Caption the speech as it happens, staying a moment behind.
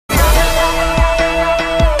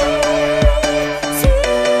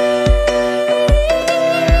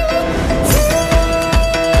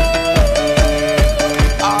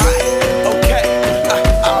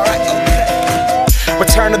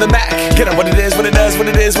is, what it does, what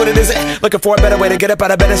it is, what it isn't. Looking for a better way to get up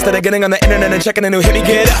out of bed instead of getting on the internet and checking a new hit. Me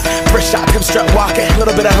get up, first shot, pimp strut walking, a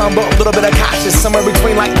little bit of humble, a little bit of cautious, somewhere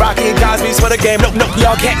between like Rocky and Cosby's for the game. Nope, nope,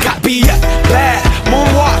 y'all can't copy yet. Bad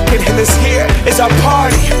moonwalking, and this here is our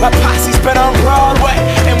party. My posse's been on Broadway,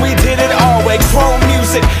 and we did it all way. Chrome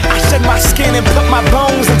music, I shed my skin and put my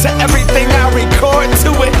bones into everything I record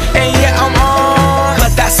to it. And yeah, I'm on.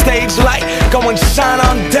 Let that stage light go and shine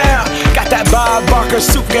on down. Got that Bob Barker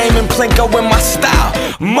suit game and Plinko in my style.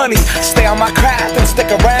 Money, stay on my craft and stick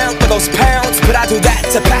around for those pounds. But I do that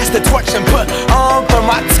to pass the torch and put on for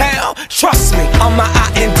my town. Trust me, on my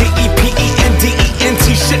INDEPENDENT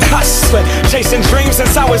shit hustling. Chasing dreams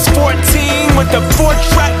since I was 14 with the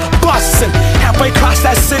 4-track bustin'. Halfway across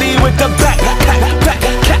that city with the back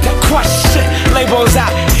crush shit. Labels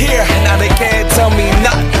out here, now they can't tell me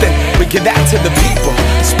nothing. We give that to the people,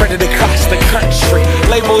 spread it across the country.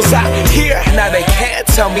 Labels out here, now they can't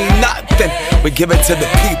tell me nothing. We give it to the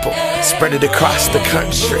people, spread it across the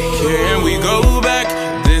country. Here we go back,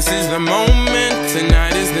 this is the moment.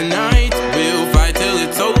 Tonight is the night, we'll fight till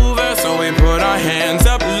it's over. So we put our hands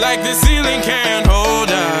up like the ceiling can't hold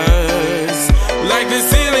us. Like the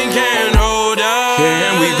ceiling can't hold us.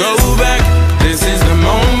 Here we go back, this is the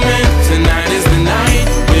moment. Tonight is the night,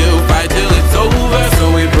 we'll fight till it's over.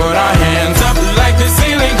 So we put our hands up like the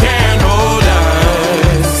ceiling can't hold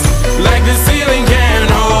us. Like the ceiling can't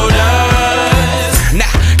hold us.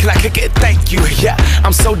 Nah, can I kick it? Thank you, yeah,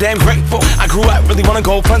 I'm so damn grateful. I grew up really wanna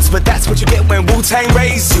go fronts, but that's what you get when Wu-Tang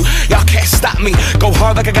raised you. Y'all can't stop me, go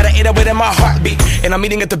hard like I got an 808 in my heartbeat. And I'm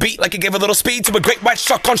eating at the beat like it gave a little speed to a great white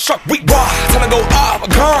shark on shark week. Raw, time to go off,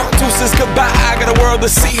 gone, deuces goodbye. I got a world to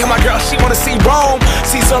see, and my girl, she wanna see Rome.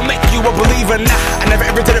 Caesar make you a believer, nah, I never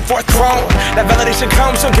ever did it for a throne. That validation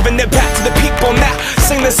comes from giving it back to the people. Now,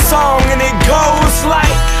 sing this song and it goes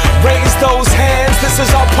like, raise those hands, this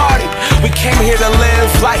is our party. We came here to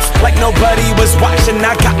live life like nobody was watching.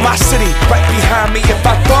 I got my city right behind me. If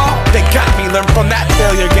I fall, they got me. Learn from that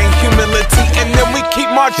failure, gain humility, and then we keep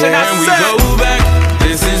marching. And we go back,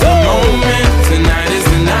 this is the moment. Tonight is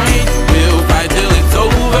the night, we'll fight till it's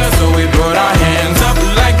over. So we put our hands up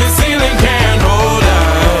like the ceiling can't hold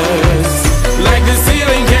us. Like the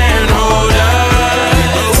ceiling can't hold us. We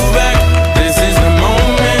go back, this is the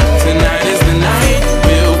moment. Tonight is the night,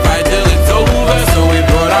 we'll fight till it's over. So we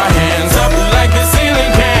put our hands up like the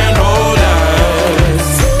ceiling can't hold us.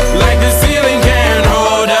 Like the ceiling can't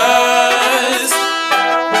hold us.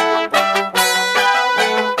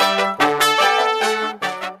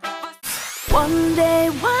 One day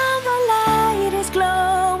while the light is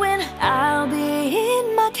glowing, I'll be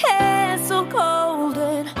in my castle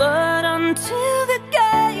golden. But until the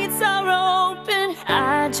gates are open,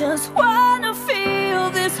 I just wanna feel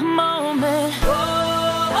this moment.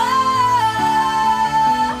 Oh,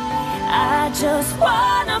 I just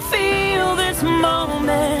wanna feel this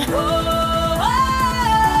moment. Oh,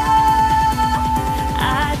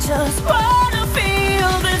 I just wanna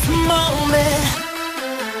feel this moment.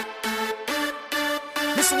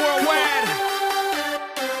 Miss Worldwide,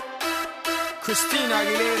 Christina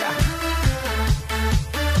Aguilera.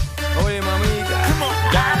 Oye, mamita,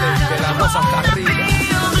 dale, que la cosa está rica.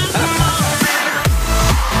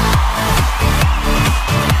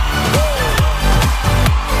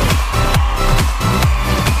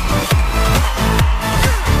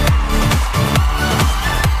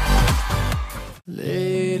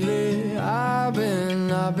 Lately, I've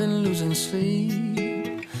been losing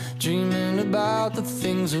sleep, dreaming about the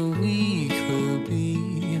things that we could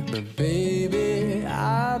be. But baby,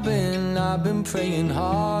 I've been praying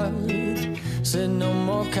hard. Said no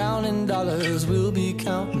more counting dollars, we'll be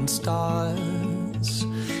counting stars.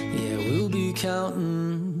 Yeah, we'll be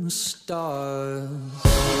counting stars.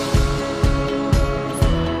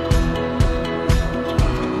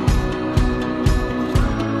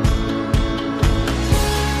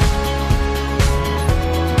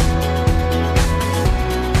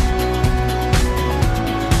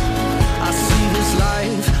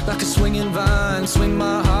 Like a swinging vine, swing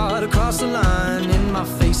my heart across the line. In my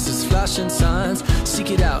face is flashing signs. Seek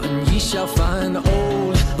it out and ye shall find.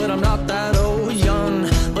 Old, but I'm not that old. Young,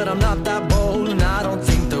 but I'm not that bold. And I don't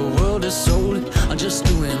think the world is sold. I'm just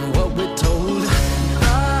doing what we're told.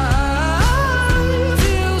 I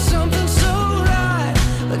feel something so right,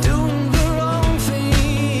 doing the wrong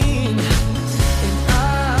thing. And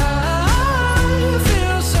I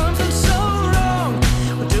feel something so wrong,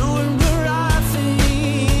 doing the right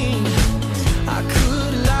thing. I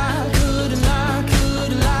could lie, could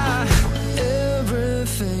lie.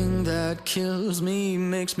 Everything that kills me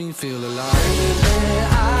makes me feel alive. Lately,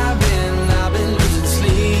 I've been losing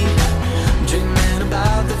sleep, dreaming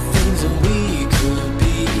about the things that we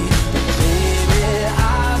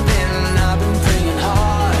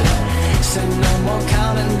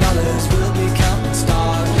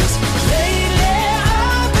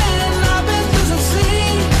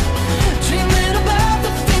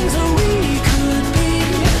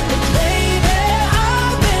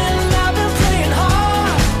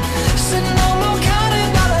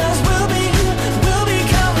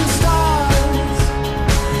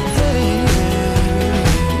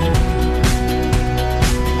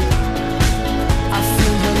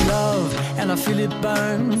feel it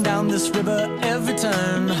burn down this river every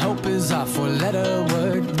turn. Hope is our four-letter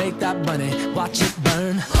word. Make that money, watch it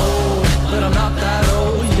burn. Old, but I'm not that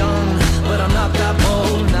old. Young, but I'm not that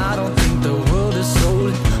bold. And I don't think the world is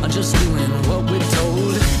sold. I'm just doing what we're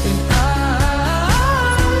told. And I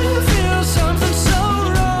feel something so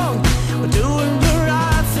wrong. We're doing the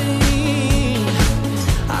right thing.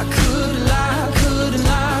 I could lie, could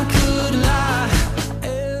lie, could lie.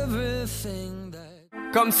 Everything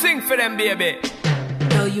that... Come sing for them, baby.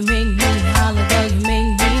 Though you make me holler, though you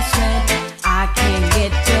make me sweat, I can't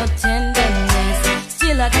get your tenderness.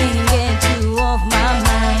 Still I can't get you off my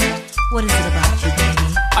mind. What is it about you, baby?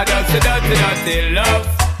 I dirty, dirty, dirty love.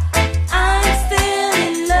 I'm still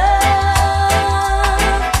in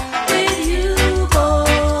love with you,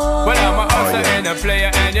 boy. Well, I'm a hustler and a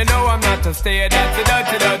player, and you know I'm not a stayer. That's a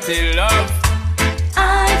dirty, dirty love.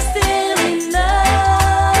 I'm still in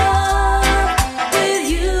love with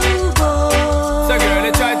you, boy. So girl,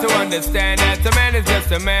 I try to understand that a man is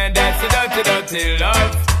just a man. That's a dirty, dirty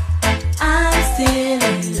love. I'm still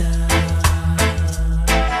in love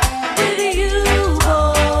with you,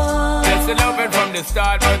 boy. That's the loving from the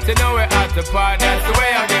start, but you know we're at the part. That's the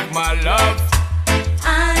way I give my love.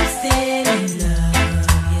 I'm still in love.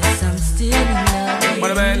 Yes, I'm still in love.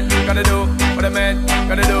 What a man gotta do, what a man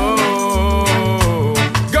gotta do.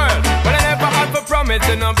 Girl, but I never have a promise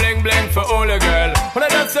and no bling bling for all a girl. But I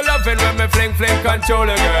just the loving when me fling fling control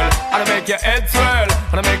a girl. And I make your head swirl,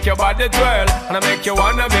 and I make your body twirl, and I make you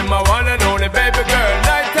wanna be my one and only baby girl.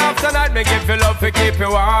 Night after night, me give you love to keep you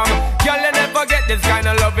warm. Girl, you never get this kind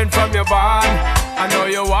of loving from your bond. I know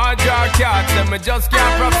you want your cats, and me just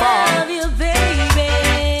can't perform. I love you, baby.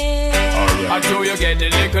 I do you get the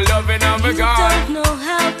little loving of a You God. don't know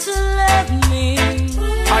how to love me.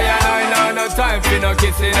 I know no time for no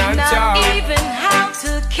kissing and Not chow. even how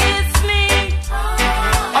to kiss me.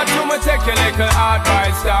 I do me take your little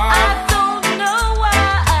advice down. I don't know why.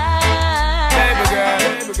 Baby girl,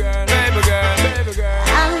 baby girl, baby girl, baby girl.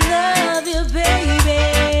 I love you, baby.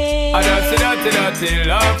 I dirty, dirty, dirty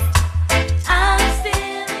love. I'm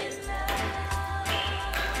still in love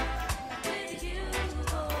with you,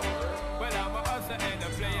 boy. Well, I'm a hustler and a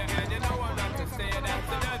player, and you know I'm not to stay.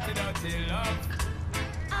 That's a dirty, dirty love.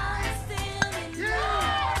 I'm still in love.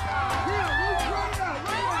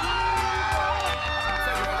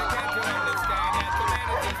 So girl, can't you understand that the man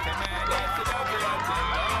is just a man? That's a dirty, dirty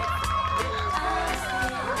love.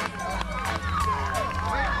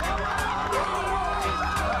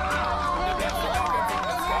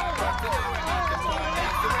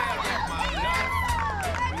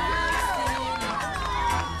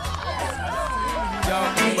 Yo,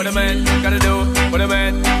 what a man gotta do, what a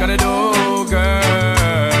man gotta do,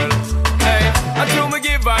 girl. Hey, I do me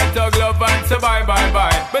give her tug love and say bye, bye,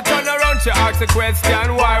 bye. But turn around, she asks a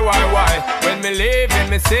question, why? When me leave in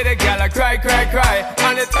me city, girl, I cry, cry, cry.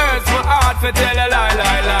 And it hurts my heart to tell a lie,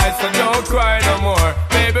 lie, lie. So don't cry no more,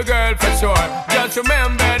 baby girl, for sure. Just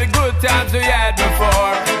remember the good times we had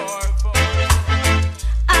before.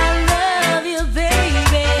 I love you,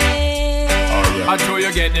 baby. I know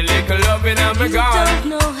you get the little loving and me You gone. don't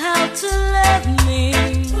know how to love me.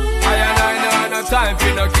 I know no time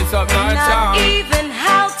for no kiss up, no Not charm. even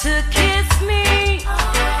how to kiss me.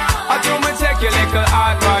 I do me take your little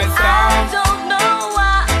advice I down. don't know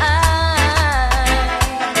why.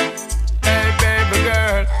 Hey baby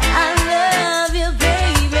girl, I love you,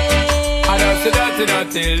 baby. I dirty, dirty,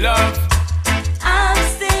 dirty love.